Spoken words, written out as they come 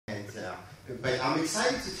But I'm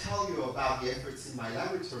excited to tell you about the efforts in my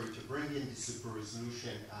laboratory to bring in the super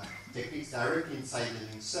resolution techniques directly inside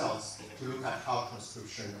living cells to look at how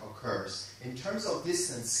transcription occurs. In terms of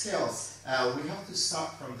distance scales, we have to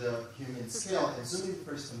start from the human scale and zoom in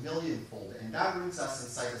first a millionfold, and that brings us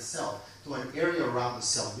inside the cell to an area around the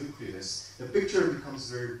cell nucleus. The picture becomes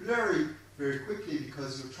very blurry very quickly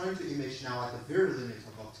because we're trying to image now at the very limit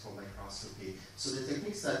of optical microscopy. So the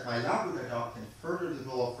techniques that my lab would adopt and further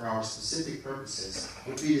develop for our specific purposes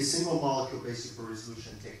would be the single molecule-based super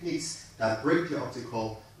resolution techniques that break the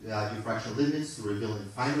optical diffraction limits to reveal in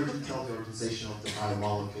finer detail the organization of the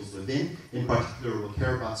biomolecules within. In particular, we'll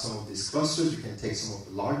care about some of these clusters. We can take some of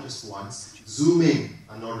the largest ones, zoom in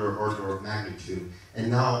another order of magnitude. And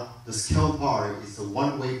now the scale bar is the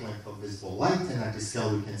one wavelength of visible light, and at this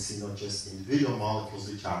scale we can see not just individual molecules,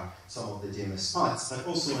 which are some of the dimmest spots, but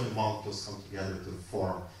also when the molecules come together to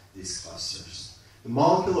form these clusters. The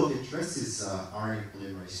molecule of interest is RNA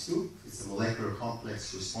polymerase II. It's the molecular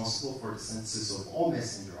complex responsible for the synthesis of all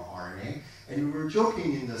messenger RNA. And we were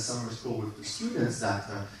joking in the summer school with the students that,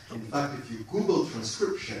 in fact, if you Google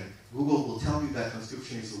transcription, Google will tell you that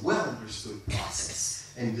transcription is a well-understood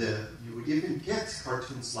process. And you would even get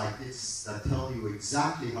cartoons like this that tell you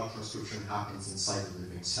exactly how transcription happens inside the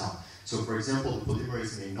living cell. So, for example, the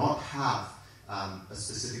polymerase may not have a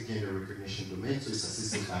specific gender recognition domain, so it's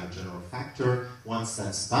assisted by a general factor. Once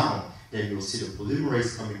that's bound, then you'll see the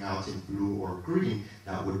polymerase coming out in blue or green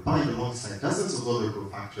that would bind alongside dozens of other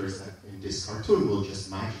cofactors that in this cartoon will just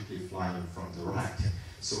magically fly in from the right.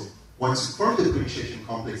 So once you form the co-initiation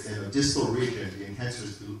complex, then a distal region, the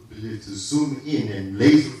enhancers believe to zoom in and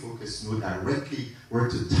laser focus know directly where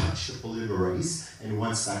to touch the polymerase. And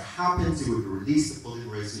once that happens, it would release the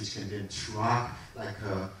polymerase, which can then track like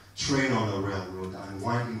a train on a railroad,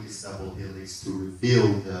 unwinding this double helix to reveal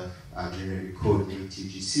the genetic code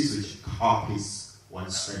ATGCs, which copies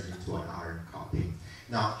one strand into an iron copy.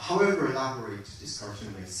 Now, however elaborate this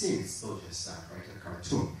cartoon may seem, it's still just that, right? A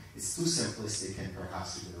cartoon. It's too simplistic and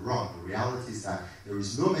perhaps even wrong. The reality is that there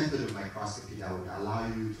is no method of microscopy that would allow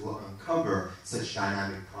you to uncover such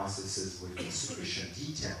dynamic processes with sufficient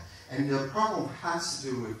detail. And the problem has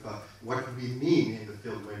to do with what we mean in the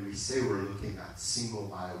field when we say we're looking at single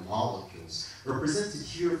biomolecules. Represented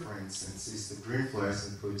here, for instance, is the green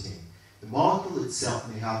fluorescent protein. The molecule itself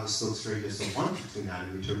may have a Stokes radius of 1 to 2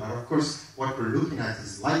 nanometers, but of course, what we're looking at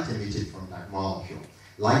is light emitted from that molecule.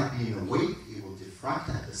 Light being a wave, it will diffract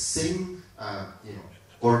at the same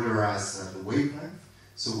order as the wavelength.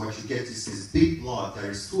 So what you get is this big blob that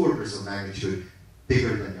is 2 orders of magnitude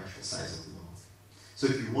bigger than the actual size of the molecule. So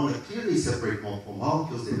if you want to clearly separate multiple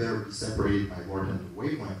molecules, they better be separated by more than the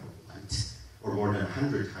wavelength of light, or more than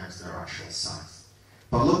 100 times their actual size.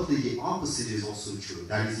 But luckily, the opposite is also true.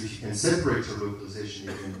 That is, if you can separate your localization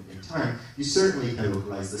in time, you certainly can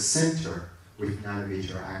localize the center with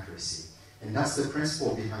nanometer accuracy. And that's the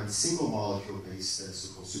principle behind single molecule-based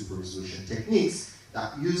so-called super resolution techniques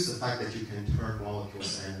that use the fact that you can turn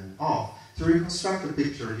molecules on and off to reconstruct a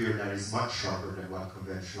picture here that is much sharper than what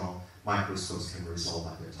conventional microscopes can resolve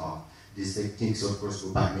at the top. These techniques, of course,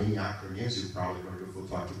 go by many acronyms. You've probably heard of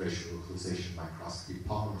photoactivation localization microscopy,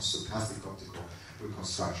 polymer stochastic optical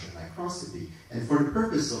reconstruction microscopy. And for the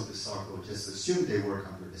purpose of this talk, we'll just assume they work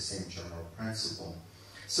under the same general principle.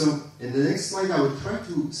 So in the next slide, I will try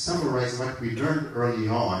to summarize what we learned early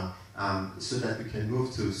on so that we can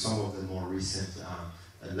move to some of the more recent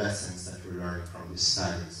lessons that we're learning from these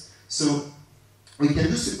studies. So we can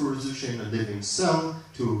do super resolution in a living cell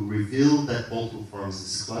to reveal that molecule forms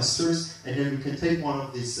these clusters, and then we can take one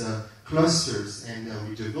of these clusters and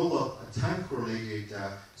we develop a time-correlated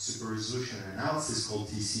super resolution analysis called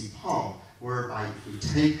TC-PALM, whereby if we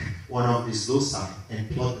take one of these loci and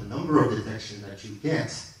plot the number of detection that you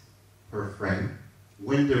get per frame,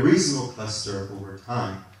 when there is no cluster over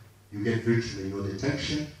time, you get virtually no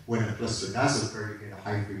detection. When a cluster does occur, you get a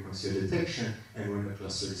high frequency of detection, and when the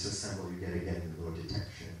cluster is assembled, you get again low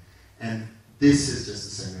detection. And this is just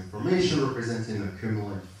the same information represented in a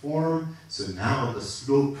cumulant form. So now the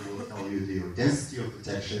slope will tell you the density of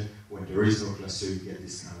detection. When there is no cluster, you get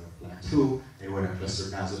this kind of plateau, and when a cluster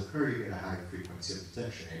does occur, you get a high frequency of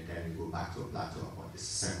detection, and then you go back to a plateau upon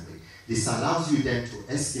disassembly. This allows you then to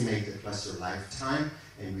estimate the cluster lifetime,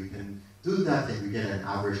 and we can do that, and we get an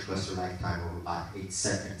average cluster lifetime of about 8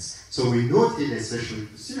 seconds. So we noted, especially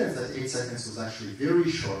for students, that 8 seconds was actually very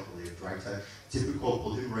short-lived, right? A typical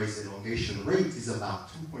polymerase elongation rate is about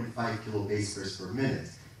 2.5 kilobase pairs per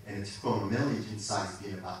minute, and a typical mammalian gene size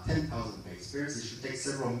being about 10,000 base pairs. It should take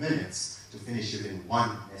several minutes to finish even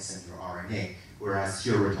one messenger RNA, whereas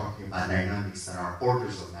here we're talking about dynamics that are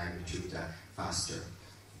orders of magnitude faster.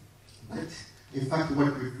 But in fact,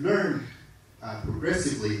 what we've learned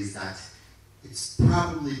progressively is that it's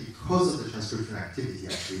probably because of the transcription activity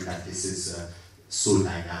actually that this is so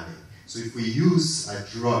dynamic. So if we use a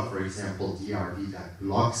drug, for example, DRV, that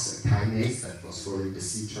blocks a kinase, that phosphorylate the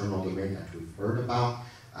C-terminal domain that we've heard about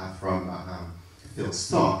from Phil's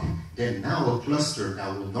talk, then now a cluster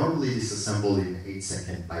that will normally disassemble in 8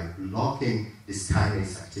 seconds by blocking this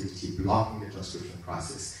kinase activity, blocking the transcription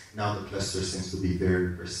process, now the cluster seems to be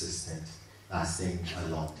very persistent, lasting a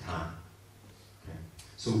long time. Okay.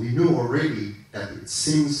 So we know already that it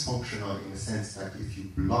seems functional in the sense that if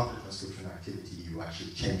you block the transcription activity, you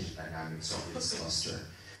actually change the dynamics of this cluster.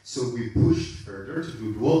 So we pushed further to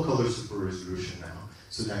do dual color super resolution now,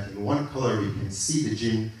 so that in one color we can see the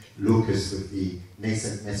gene locus with the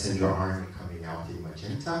nascent messenger RNA coming out in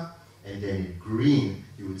magenta, and then in green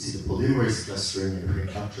you would see the polymerase clustering and the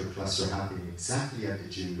reductor cluster happening exactly at the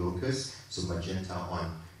gene locus. So magenta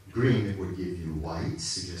on green would give you white,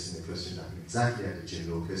 suggesting the clustering happening exactly at the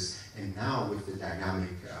gene locus. And now with the dynamic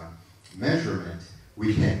measurement,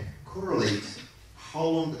 we can correlate how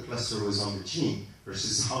long the cluster was on the gene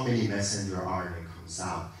versus how many messenger RNA comes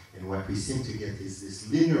out. And what we seem to get is this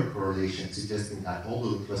linear correlation, suggesting that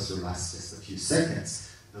although the cluster lasts just a few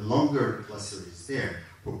seconds, the longer the cluster is there,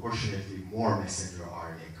 proportionately more messenger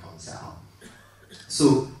RNA comes out.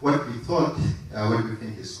 So what we thought, what we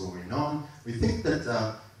think is going on, we think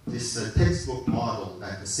that this textbook model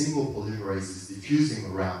that a single polymerase is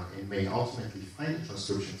diffusing around and may ultimately find a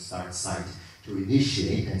transcription start site to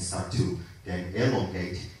initiate and start to then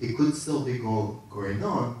elongate, it could still be going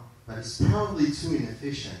on, but it's probably too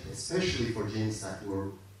inefficient, especially for genes that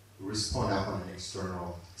will respond upon an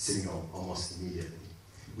external signal almost immediately.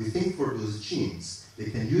 We think for those genes, they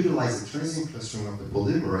can utilize the transient clustering of the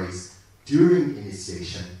polymerase during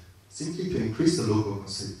initiation, simply to increase the local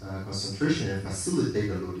concentration and facilitate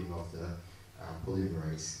the loading of the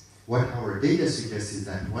polymerase. What our data suggests is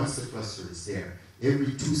that once the cluster is there,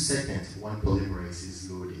 every 2 seconds, one polymerase is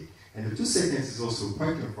loaded. And the 2 seconds is also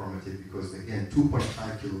quite informative because, again,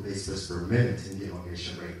 2.5 kilobases per minute in the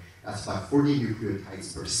elongation rate. That's about 40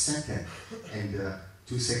 nucleotides per second. And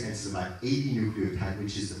 2 seconds is about 80 nucleotides,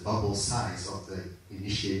 which is the bubble size of the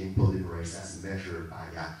initiating polymerase as measured by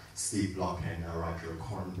Steve Block and Roger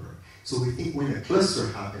Kornberg. So we think when a cluster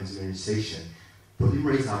happens in initiation,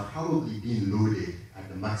 polymerases are probably being loaded at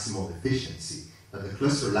the maximal efficiency. But the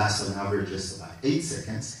cluster lasts on average just about 8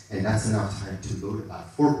 seconds, and that's enough time to load about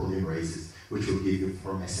 4 polymerases, which will give you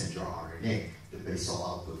 4 messenger RNA, the basal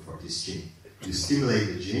output for this gene. You stimulate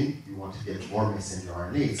the gene, you want to get more messenger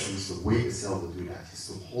RNA, so the way the cell will do that is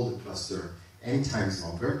to hold the cluster n times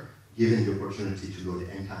longer, given the opportunity to load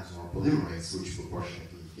n times more polymerase, which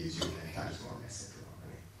proportionately gives you n times more messenger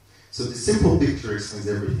RNA. So the simple picture explains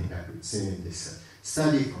everything that we've seen in this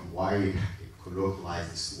study, from why it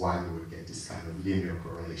colloquializes why we would get this kind of linear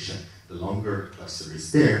correlation. The longer the cluster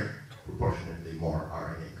is there, proportionately more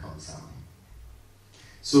RNA comes out.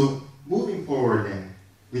 So moving forward then,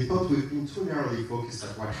 we thought we've been too narrowly focused on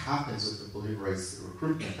what happens with the polymerase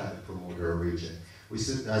recruitment at the promoter region. We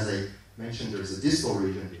said, as I mentioned, there's a distal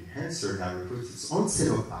region, the enhancer, that recruits its own set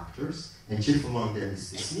of factors, and chief among them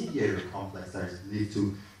is this mediator complex that is believed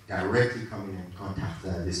to directly come in and contact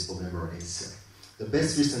this polymerase. The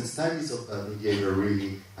best recent studies of the mediator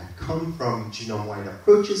really come from genome-wide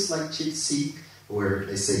approaches like Cissé, where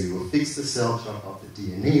they say you will fix the cell, jump off the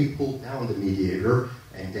DNA, pull down the mediator,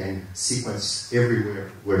 and then sequence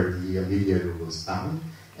everywhere where the mediator was bound.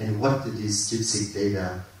 And what these Cissé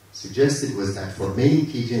data suggested was that for many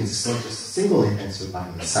key genes, it's not just a single enhancer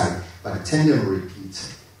binding site, but a tandem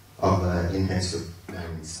repeat of enhancer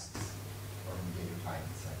binding sites.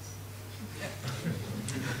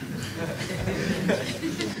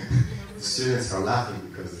 The students are laughing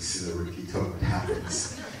because this is a repeat of what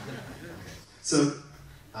happens. So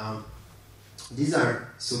these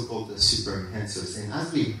are so-called super enhancers, and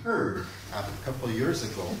as we heard a couple of years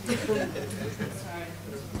ago,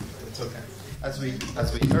 it's okay. As we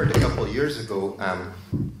heard a couple of years ago,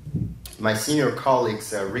 my senior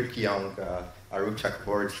colleagues Rick Young, Arup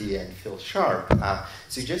Chakraborty, and Phil Sharp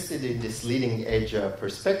suggested in this leading edge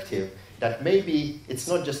perspective that maybe it's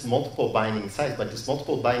not just multiple binding sites, but these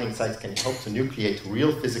multiple binding sites can help to nucleate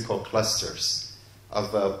real physical clusters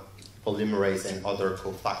of polymerase and other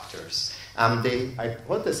cofactors. They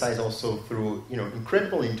hypothesized also through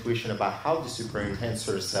incredible intuition about how the super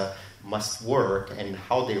enhancers must work and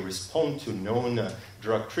how they respond to known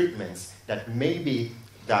drug treatments, that maybe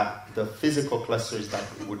that the physical clusters that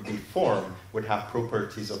would be formed would have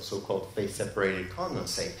properties of so-called phase-separated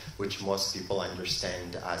condensate, which most people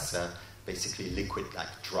understand as basically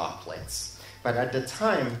liquid-like droplets. But at the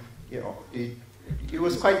time, it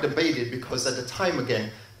was quite debated because at the time, again,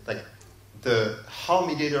 like how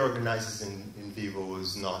mediator organizes in vivo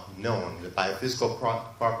was not known. The biophysical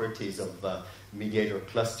properties of mediator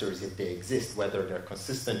clusters, if they exist, whether they're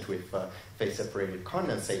consistent with phase-separated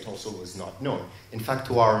condensate, also was not known. In fact,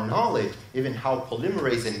 to our knowledge, even how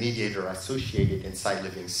polymerase and mediator are associated inside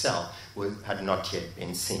living cell had not yet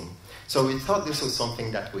been seen. So we thought this was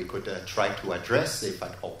something that we could try to address, if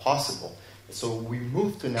at all possible. So we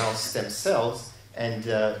moved to now stem cells, and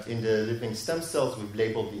in the living stem cells, we've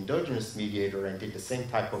labeled the endogenous mediator and did the same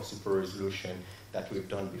type of super resolution that we've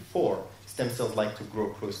done before. Stem cells like to grow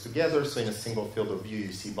close together, so in a single field of view,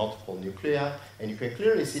 you see multiple nuclei, and you can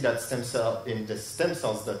clearly see that in the stem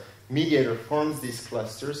cells, the mediator forms these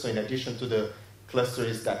clusters. So in addition to the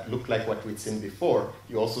clusters that look like what we'd seen before,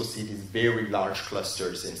 you also see these very large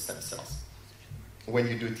clusters in stem cells. When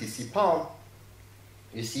you do TC-PAL,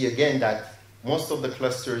 you see again that most of the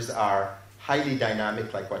clusters are highly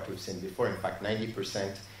dynamic, like what we've seen before. In fact,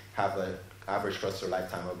 90% have an average cluster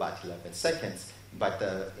lifetime of about 11 seconds, but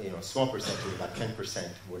a small percentage, about 10%,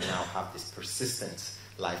 would now have this persistent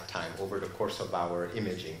lifetime. Over the course of our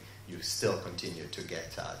imaging, you still continue to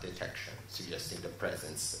get detection, suggesting the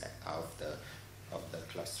presence of the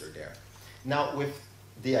cluster there. Now, with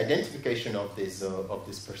the identification of these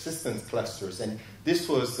persistent clusters, and this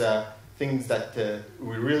was things that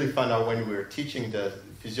we really found out when we were teaching the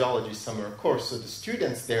physiology summer course. So the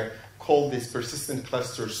students there called these persistent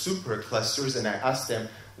clusters superclusters, and I asked them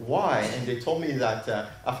why, and they told me that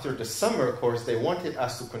after the summer course, they wanted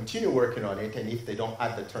us to continue working on it, and if they don't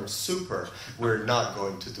add the term super, we're not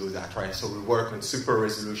going to do that, right? So we work on super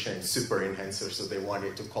resolution and super enhancer, so they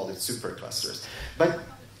wanted to call it superclusters. But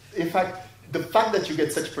in fact, the fact that you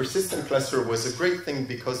get such persistent cluster was a great thing,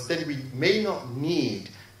 because then we may not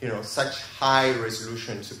need such high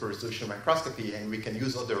resolution, super resolution microscopy, and we can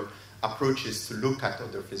use other approaches to look at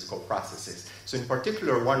other physical processes. So in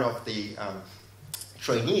particular, one of the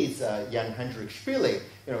trainees, Jan Hendrik Spiele,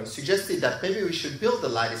 suggested that maybe we should build a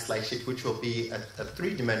lattice light sheet, which will be a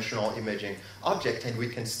three-dimensional imaging object, and we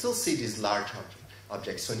can still see these large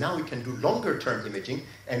objects. So now we can do longer-term imaging,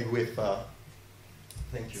 and with,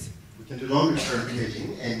 thank you. We can do longer-term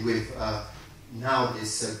imaging, and with now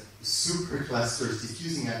this superclusters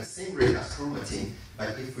diffusing at the same rate as chromatin, but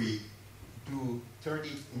if we do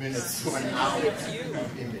 30 minutes to an hour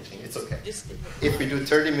of imaging, it's okay. If we do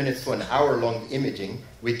 30 minutes to an hour long imaging,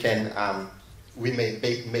 we can we may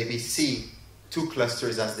maybe see two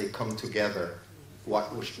clusters as they come together.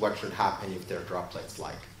 What should happen if they're droplets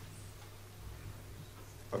like?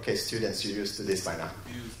 Okay, students, you're used to this by now.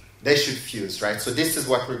 They should fuse, right? So this is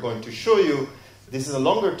what we're going to show you. This is a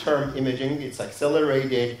longer-term imaging. It's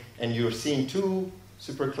accelerated, and you're seeing two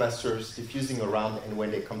superclusters diffusing around, and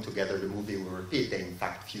when they come together, the movie will repeat. They, in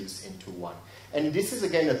fact, fuse into one. And this is,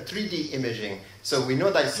 again, a 3D imaging. So we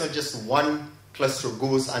know that it's not just one cluster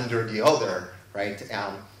goes under the other, right?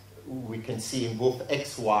 We can see in both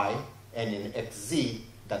XY and in XZ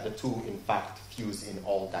that the two, in fact, fuse in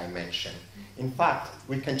all dimensions. In fact,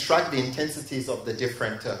 we can track the intensities of the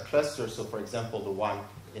different clusters. So, for example, the one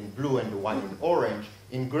in blue and the one in orange.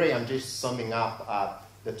 In gray, I'm just summing up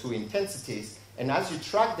the two intensities. And as you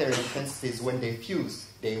track their intensities, when they fuse,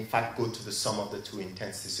 they in fact go to the sum of the two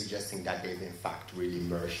intensities, suggesting that they've in fact really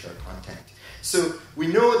merged their content. So we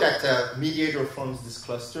know that mediator forms these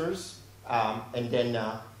clusters, and then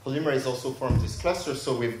polymerase also forms these clusters.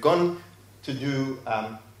 So we've gone to do,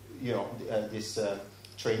 this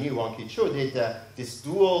trainee Wang Cho did this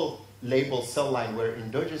dual label cell line where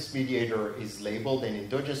endogenous mediator is labeled and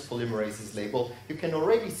endogenous polymerase is labeled. You can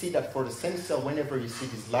already see that for the same cell, whenever you see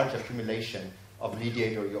this large accumulation of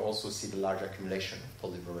mediator, you also see the large accumulation of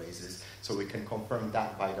polymerases. So we can confirm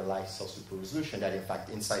that by the light cell super resolution, that in fact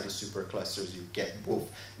inside the superclusters you get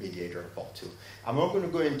both mediator and POL2. I'm not going to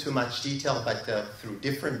go into much detail, but through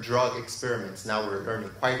different drug experiments, now we're learning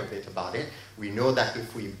quite a bit about it. We know that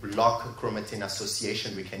if we block chromatin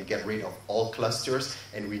association, we can get rid of all clusters,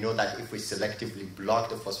 and we know that if we selectively block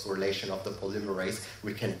the phosphorylation of the polymerase,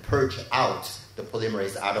 we can purge out the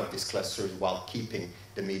polymerase out of these clusters while keeping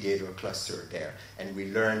the mediator cluster there. And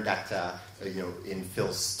we learned that in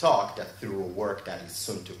Phil's talk, that through a work that is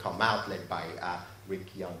soon to come out, led by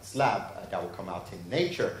Rick Young's lab, that will come out in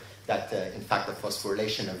Nature, that in fact the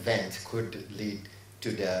phosphorylation event could lead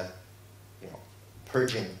to the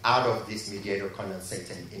purging out of this mediator condensate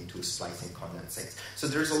and into splicing condensates. So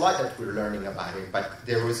there's a lot that we're learning about it, but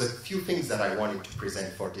there was a few things that I wanted to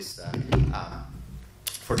present for this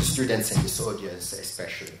for the students in this audience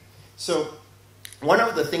especially. So one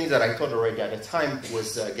of the things that I thought already at the time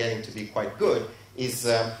was getting to be quite good is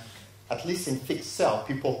at least in fixed cell,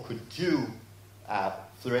 people could do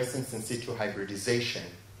fluorescence in situ hybridization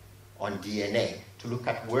on DNA to look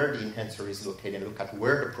at where the enhancer is located and look at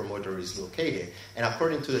where the promoter is located. And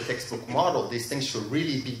according to the textbook model, these things should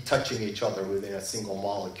really be touching each other within a single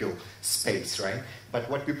molecule space, right? But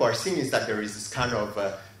what people are seeing is that there is this kind of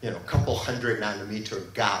couple 100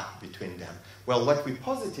 nanometer gap between them. Well, what we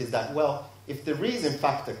posit is that, well, if there is in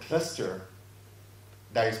fact a cluster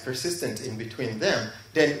that is persistent in between them,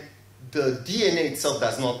 then the DNA itself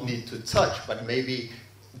does not need to touch, but maybe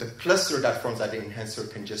the cluster that forms at the enhancer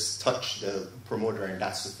can just touch the promoter, and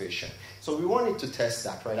that's sufficient. So we wanted to test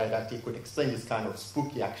that, right? That it could explain this kind of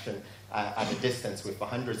spooky action at a distance with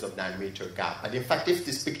hundreds of nanometer gap. And in fact, if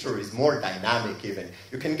this picture is more dynamic even,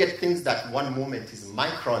 you can get things that one moment is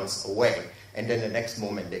microns away, and then the next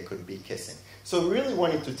moment they could be kissing. So we really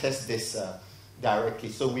wanted to test this directly.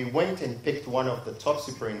 So we went and picked one of the top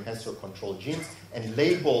super enhancer control genes and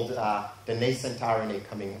labeled the nascent RNA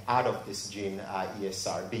coming out of this gene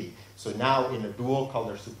ESRB. So now in a dual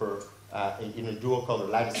color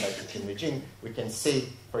lattice cytosine in the gene, we can say,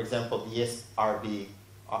 for example, the ESRB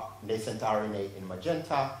nascent RNA in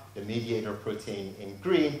magenta, the mediator protein in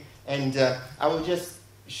green, and I will just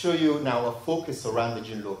show you now a focus around the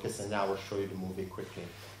gene locus, and now I will show you the movie quickly.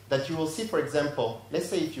 That you will see, for example, let's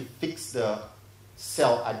say if you fix the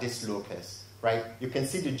cell at this locus, right? You can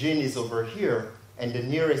see the gene is over here, and the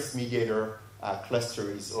nearest mediator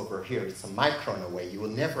cluster is over here. It's a micron away. You will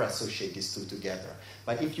never associate these two together.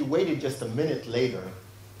 But if you waited just a minute later,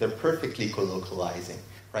 they're perfectly colocalizing,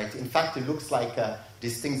 right? In fact, it looks like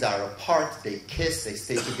these things are apart. They kiss, they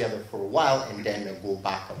stay together for a while, and then they go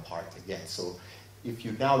back apart again. So if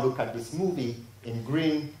you now look at this movie, in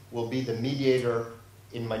green will be the mediator,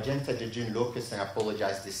 in magenta the gene locus, and I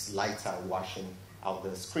apologize, these lights are washing out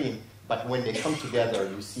the screen. But when they come together,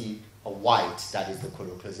 you see a white, that is the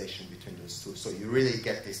colocalization between those two. So you really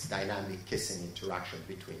get this dynamic kissing interaction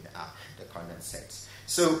between the condensates.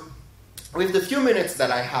 So with the few minutes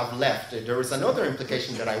that I have left, there is another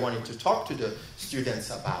implication that I wanted to talk to the students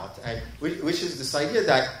about, and which is this idea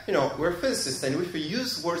that, we're physicists, and if we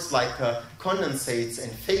use words like condensates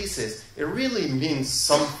and phases, it really means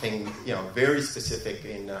something, very specific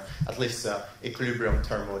in at least equilibrium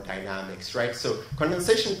thermodynamics, right? So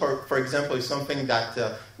condensation, for example, is something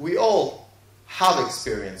that we all have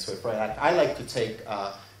experience with, right? I like to take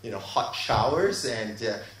hot showers, and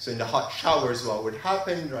so in the hot showers, what would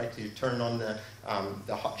happen, right? You turn on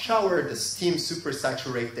the hot shower, the steam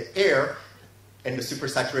supersaturate the air, and the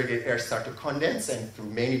supersaturated air start to condense, and through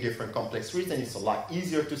many different complex reasons, it's a lot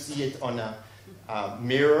easier to see it on a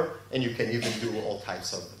mirror, and you can even do all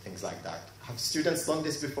types of things like that. Have students done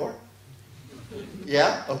this before?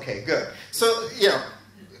 Yeah? Okay, good. So,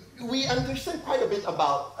 we understand quite a bit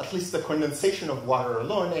about at least the condensation of water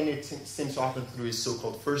alone, and it seems to happen through a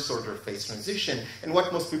so-called first-order phase transition. And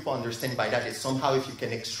what most people understand by that is somehow if you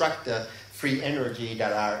can extract the free energy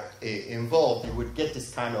that are involved, you would get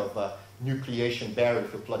this kind of nucleation barrier.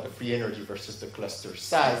 If you plot the free energy versus the cluster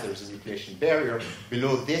size, there's a nucleation barrier.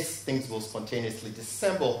 Below this, things will spontaneously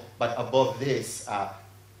disassemble, but above this,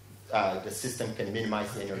 the system can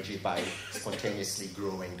minimize the energy by spontaneously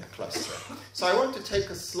growing the cluster. So I want to take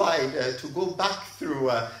a slide to go back through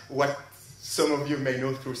what some of you may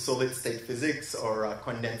know through solid-state physics or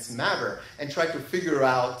condensed matter, and try to figure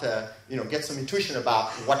out, get some intuition about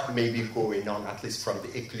what may be going on, at least from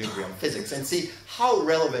the equilibrium physics, and see how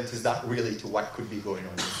relevant is that really to what could be going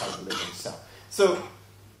on inside the living cell. So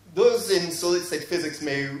those in solid-state physics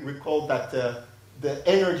may recall that the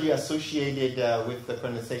energy associated with the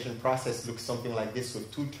condensation process looks something like this,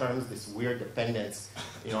 with two terms, this weird dependence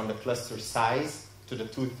on the cluster size to the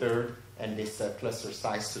 2/3 and this cluster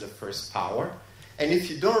size to the first power. And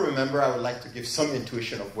if you don't remember, I would like to give some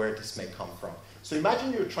intuition of where this may come from. So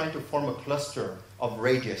imagine you're trying to form a cluster of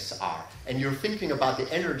radius r, and you're thinking about the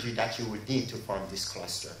energy that you would need to form this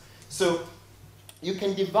cluster. So you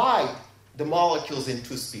can divide the molecules in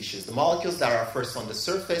two species. The molecules that are first on the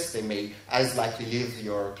surface, they may as likely leave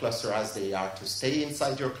your cluster as they are to stay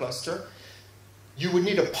inside your cluster. You would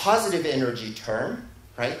need a positive energy term,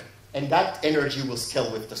 right? And that energy will scale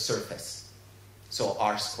with the surface, so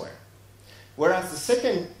r squared. Whereas the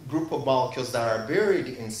second group of molecules that are buried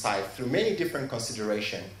inside through many different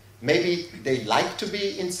considerations, maybe they like to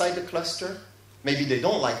be inside the cluster, maybe they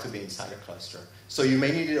don't like to be inside a cluster. So you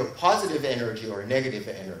may need a positive energy or a negative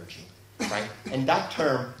energy. Right? And that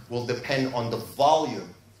term will depend on the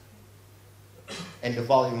volume. And the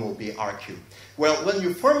volume will be r cubed. Well, when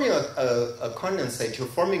you're forming a condensate, you're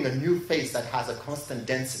forming a new phase that has a constant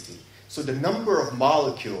density. So the number of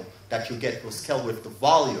molecules that you get will scale with the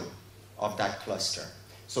volume of that cluster.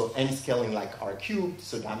 So n scaling like r cubed,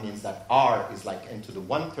 so that means that r is like n to the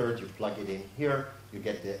 1/3, you plug it in here, you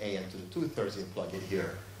get the a n to the 2/3, you plug it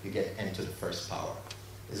here, you get n to the first power.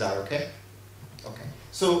 Is that okay? Okay.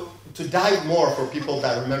 So to dive more for people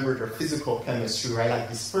that remember their physical chemistry, right? Like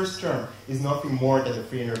this first term is nothing more than the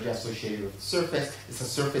free energy associated with the surface. It's a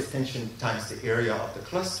surface tension times the area of the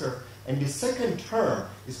cluster. And the second term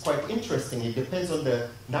is quite interesting. It depends on the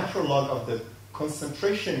natural log of the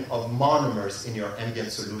concentration of monomers in your ambient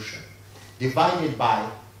solution, divided by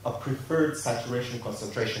a preferred saturation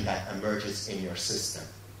concentration that emerges in your system.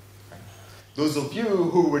 Those of you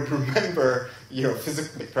who would remember,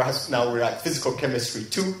 perhaps now we're at physical chemistry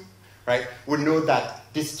 2, right, would know that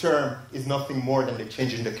this term is nothing more than the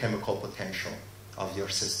change in the chemical potential of your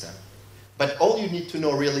system. But all you need to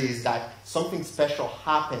know really is that something special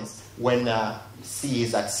happens when C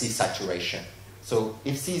is at C saturation. So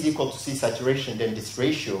if C is equal to C saturation, then this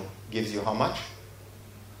ratio gives you how much?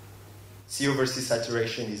 C over C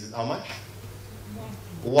saturation is how much?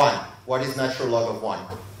 1. What is natural log of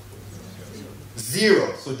 1?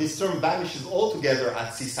 0. So this term vanishes altogether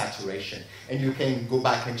at C saturation. And you can go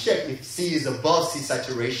back and check if C is above C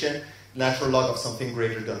saturation, natural log of something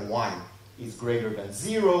greater than 1 is greater than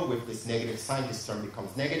 0. With this negative sign, this term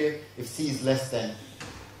becomes negative. If C is less than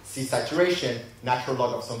C saturation, natural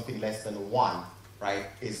log of something less than 1, right,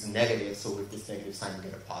 is negative. So with this negative sign, you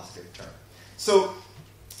get a positive term. So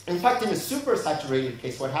in fact, in a supersaturated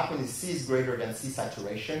case, what happens is C is greater than C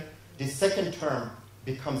saturation. This second term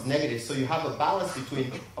becomes negative. So you have a balance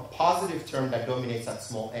between a positive term that dominates at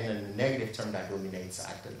small n and a negative term that dominates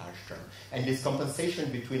at the large term. And this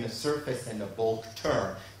compensation between a surface and a bulk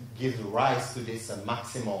term gives rise to this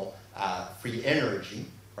maximal free energy,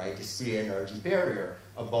 right? This free energy barrier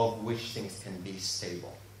above which things can be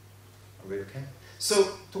stable. Are we okay?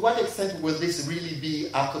 So to what extent will this really be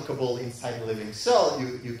applicable inside a living cell?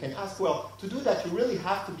 You can ask, well, to do that, you really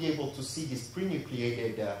have to be able to see these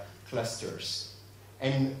pre-nucleated clusters.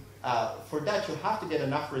 And for that, you have to get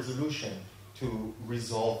enough resolution to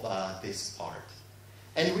resolve this part.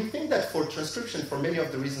 And we think that for transcription, for many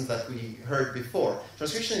of the reasons that we heard before,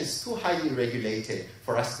 transcription is too highly regulated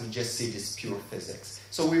for us to just see this pure physics.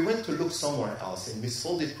 So we went to look somewhere else in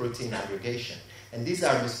misfolded protein aggregation. And these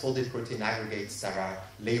are misfolded protein aggregates that are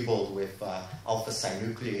labeled with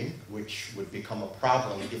alpha-synuclein, which would become a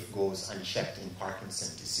problem if it goes unchecked in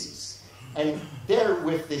Parkinson's disease. And there,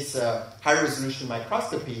 with this high-resolution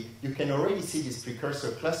microscopy, you can already see these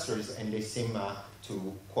precursor clusters, and they seem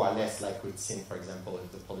to coalesce like we've seen, for example,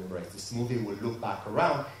 with the polymerase. This movie will look back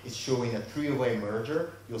around. It's showing a three-way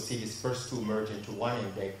merger. You'll see these first two merge into one,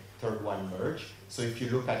 and the third one merge. So if you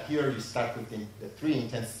look at here, you start with the three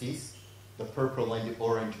intensities. The purple and the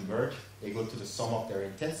orange merge. They go to the sum of their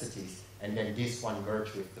intensities. And then this one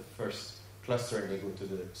merge with the first cluster, and they go to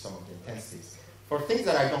the sum of the intensities. For things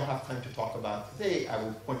that I don't have time to talk about today, I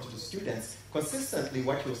will point to the students. Consistently,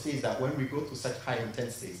 what you'll see is that when we go to such high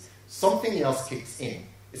intensities, something else kicks in.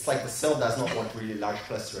 It's like the cell does not want really large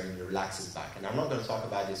cluster and it relaxes back. And I'm not going to talk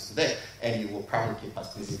about this today, and it will probably keep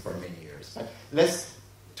us busy for many years. But let's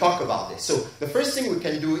talk about this. So the first thing we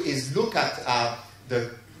can do is look at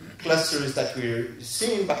the clusters that we're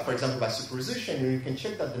seeing, for example, by superposition, and you can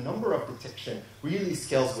check that the number of detection really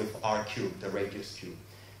scales with r cubed, the radius cube.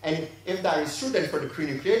 And if that is true, then for the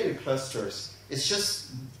pre-nucleated clusters, it's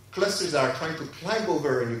just clusters that are trying to climb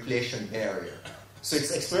over a nucleation barrier. So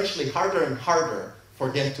it's exponentially harder and harder for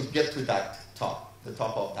them to get to that top, the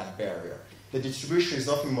top of that barrier. The distribution is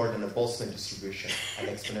nothing more than a Boltzmann distribution, an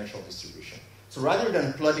exponential distribution. So rather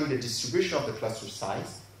than plotting the distribution of the cluster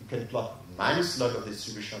size, you can plot minus log of the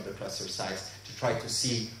distribution of the cluster size to try to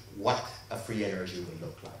see what a free energy will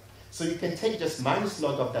look like. So you can take just minus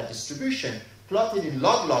log of that distribution, plot it in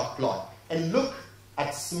log-log plot, and look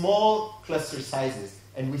at small cluster sizes,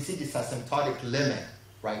 and we see this asymptotic limit,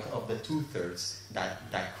 right, of the 2/3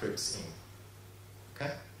 that creeps in.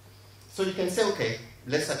 Okay? So you can say, okay,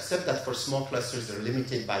 let's accept that for small clusters they're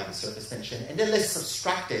limited by the surface tension, and then let's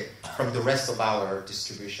subtract it from the rest of our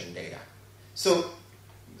distribution data. So,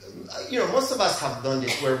 most of us have done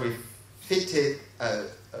this where we've fitted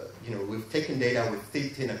we've taken data, we've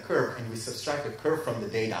fit in a curve, and we subtract the curve from the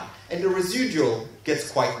data. And the residual gets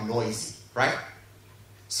quite noisy, right?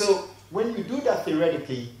 So when you do that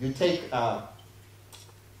theoretically, you take an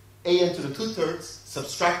to the 2/3,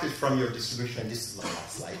 subtract it from your distribution. This is my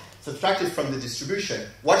last slide. Subtract it from the distribution.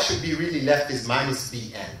 What should be really left is minus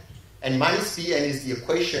Bn. And minus Bn is the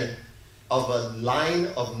equation of a line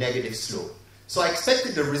of negative slope. So I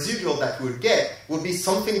expected the residual that we would get would be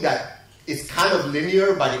something that is kind of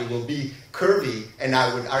linear, but it will be curvy, and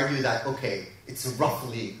I would argue that, okay, it's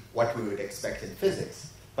roughly what we would expect in physics.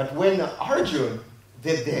 But when Arjun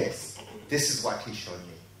did this is what he showed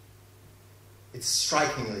me. It's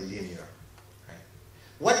strikingly linear. Right?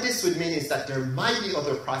 What this would mean is that there might be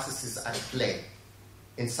other processes at play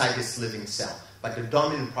inside this living cell, but the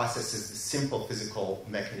dominant process is the simple physical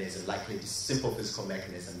mechanism, likely the simple physical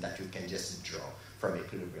mechanism that you can just draw from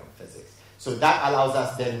equilibrium physics. So that allows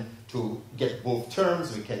us then to get both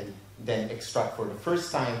terms. We can then extract for the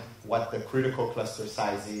first time what the critical cluster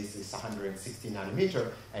size is 160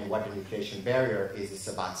 nanometer, and what the nucleation barrier is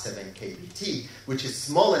about 7 kBt, which is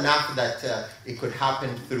small enough that it could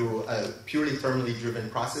happen through a purely thermally driven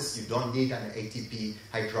process. You don't need an ATP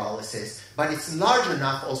hydrolysis, but it's large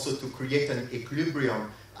enough also to create an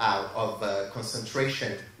equilibrium of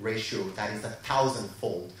concentration ratio that is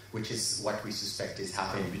 1,000-fold, which is what we suspect is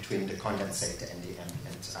happening between the condensate and the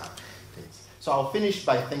ambient things. So I'll finish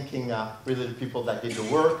by thanking really the people that did the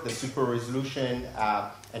work. The super resolution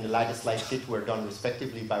and the lattice light sheet were done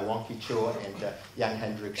respectively by Wonki Cho and Jan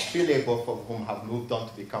Hendrik Spiele, both of whom have moved on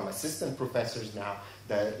to become assistant professors now.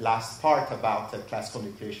 The last part about classical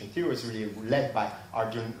nucleation theory was really led by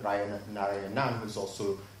Arjun Narayanan, who's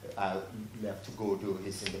also left to go do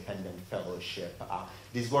his independent fellowship.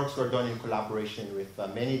 These works were done in collaboration with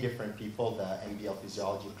many different people, the MBL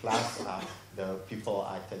physiology class, the people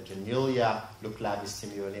at Janelia, Luc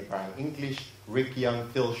Labistimio and Ibrahim English, Rick Young,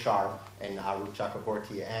 Phil Sharp, and Arut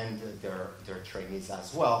Chakraborty, and their trainees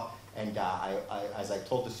as well. And as I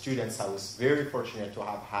told the students, I was very fortunate to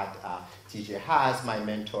have had TJ Haas, my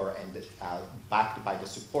mentor, and backed by the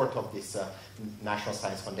support of this National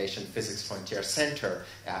Science Foundation Physics Frontier Center,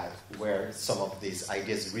 where some of these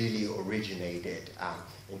ideas really originated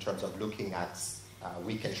in terms of looking at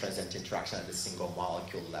weak and transient interaction at the single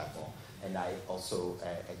molecule level. And I also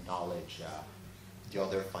acknowledge the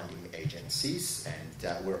other funding agencies,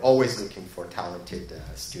 and we're always looking for talented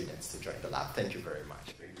students to join the lab. Thank you very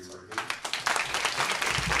much. Thank you very much.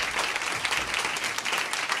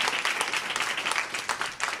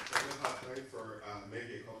 We'll have time for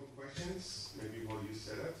maybe a couple questions, maybe while you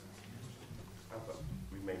set up.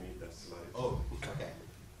 We may need that slide. Oh, okay.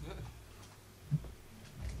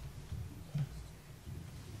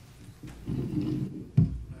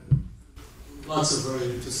 Lots of very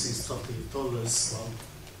interesting stuff that you told us.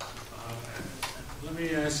 Let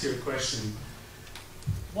me ask you a question.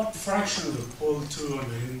 What fraction of the pole 2 on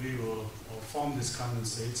the in vivo will form these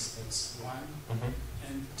condensates? That's one. Mm-hmm.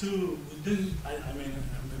 And two, I mean,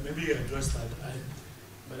 maybe you addressed that,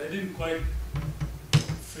 but I didn't quite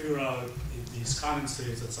figure out if these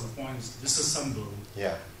condensates at some point disassemble.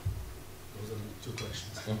 Yeah. Those are the two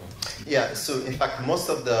questions. Mm-hmm. Yeah, so in fact, most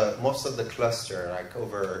of the cluster, like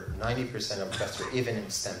over 90% of cluster, even in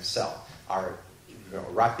stem cell, are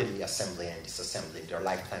rapidly assembling and disassembling. Their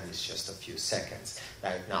lifetime is just a few seconds.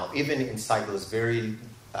 Right now, even inside those very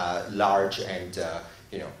large and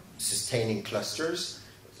sustaining clusters,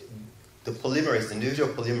 the polymerase, the individual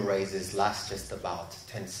polymerases last just about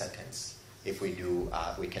 10 seconds. If we do,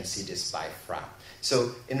 we can see this by FRAP.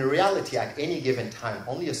 So in reality, at any given time,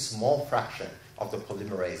 only a small fraction of the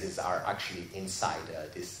polymerases are actually inside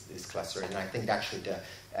this cluster. And I think that should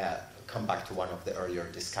come back to one of the earlier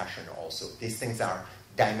discussion also. These things are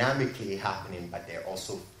dynamically happening, but they're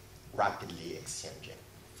also rapidly exchanging.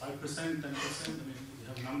 5%, 10%? I mean, you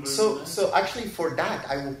have numbers? So actually for that,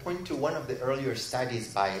 I will point to one of the earlier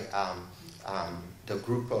studies by the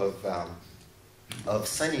group of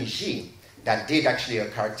Sunny Ji that did actually a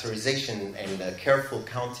characterization and a careful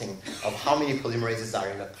counting of how many polymerases are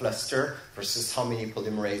in a cluster versus how many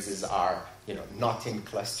polymerases are not in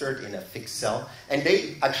clustered in a fixed cell. And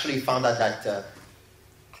they actually found out that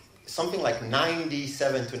something like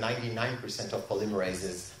 97 to 99% of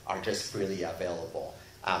polymerases are just freely available.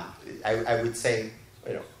 I would say,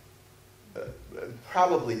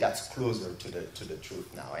 probably that's closer to the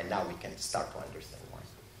truth now, and now we can start to understand why.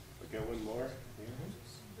 We got one more.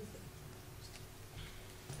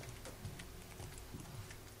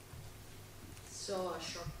 So a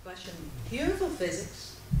short question. Beautiful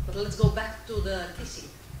physics, but let's go back to the kissing.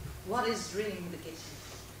 What is drilling the kissing?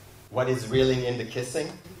 What is reeling in the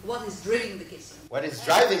kissing? What is drilling the kissing? What is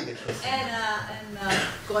driving the kissing? And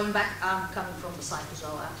going back, I'm coming from the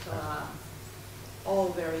cytozoa, all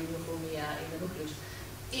very new for me in the nucleus.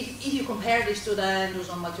 If you compare this to the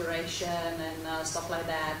endosome maturation and stuff like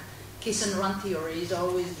that, kiss and run theory is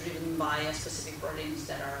always driven by specific proteins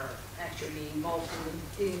that are actually involved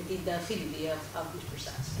in the affinity of these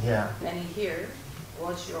processes. Yeah. And in here,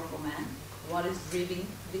 what's your command? What is driving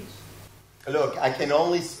this? Look, I can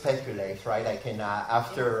only speculate, right? I can,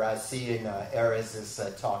 after seeing Ares's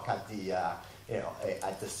talk at the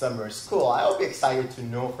at the summer school, I'll be excited to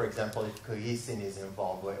know, for example, if cohesin is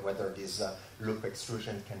involved, whether this loop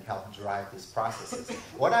extrusion can help drive these processes.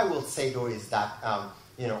 What I will say, though, is that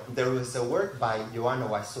there was a work by Yohana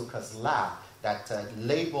Waisuka's lab that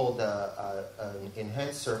labeled an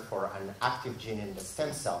enhancer for an active gene in the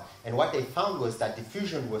stem cell. And what they found was that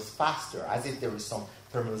diffusion was faster, as if there was some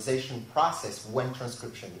thermalization process when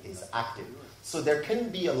transcription is active. So there can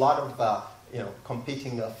be a lot of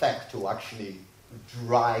competing effect to actually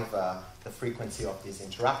drive the frequency of these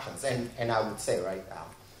interactions. And I would say, right now,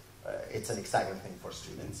 it's an exciting thing for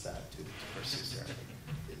students to pursue here.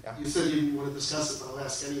 Yeah. You said you didn't want to discuss it, but I'll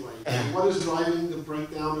ask anyway. What is driving the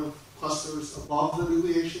breakdown of clusters above the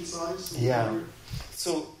nucleation size?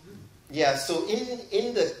 So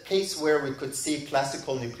in the case where we could see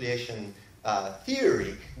classical nucleation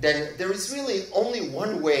theory, then there is really only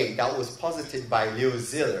one way that was posited by Leo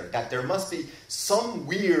Szilard, that there must be some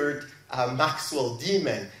weird Maxwell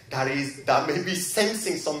demon that may be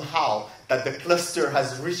sensing somehow that the cluster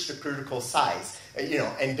has reached a critical size,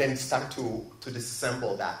 and then start to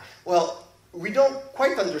disassemble that. Well, we don't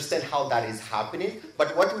quite understand how that is happening,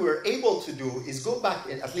 but what we were able to do is go back,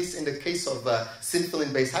 at least in the case of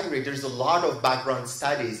synthylene-based hydride, there's a lot of background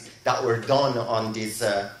studies that were done on these,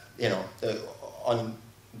 on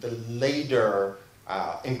the later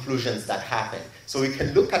inclusions that happen. So we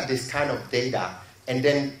can look at this kind of data and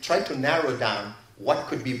then try to narrow down what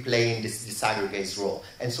could be playing this disaggregase role.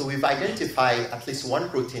 And so we've identified at least one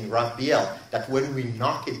protein, RAFBL, that when we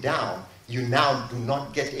knock it down, you now do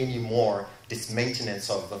not get any more this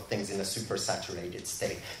maintenance of things in a supersaturated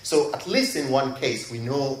state. So at least in one case, we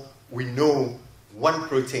know one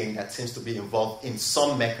protein that seems to be involved in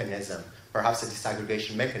some mechanism, perhaps a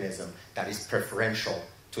disaggregation mechanism, that is preferential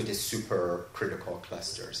to the supercritical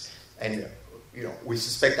clusters. And we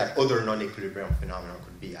suspect that other non-equilibrium phenomena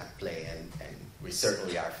could be at play, and we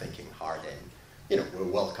certainly are thinking hard, and we'll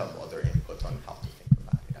welcome other input on how to think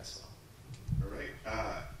about it as well. All right.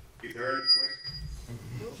 If there are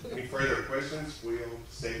any further questions, we'll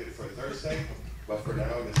save it for Thursday. But for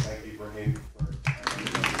now, let's thank Ibrahim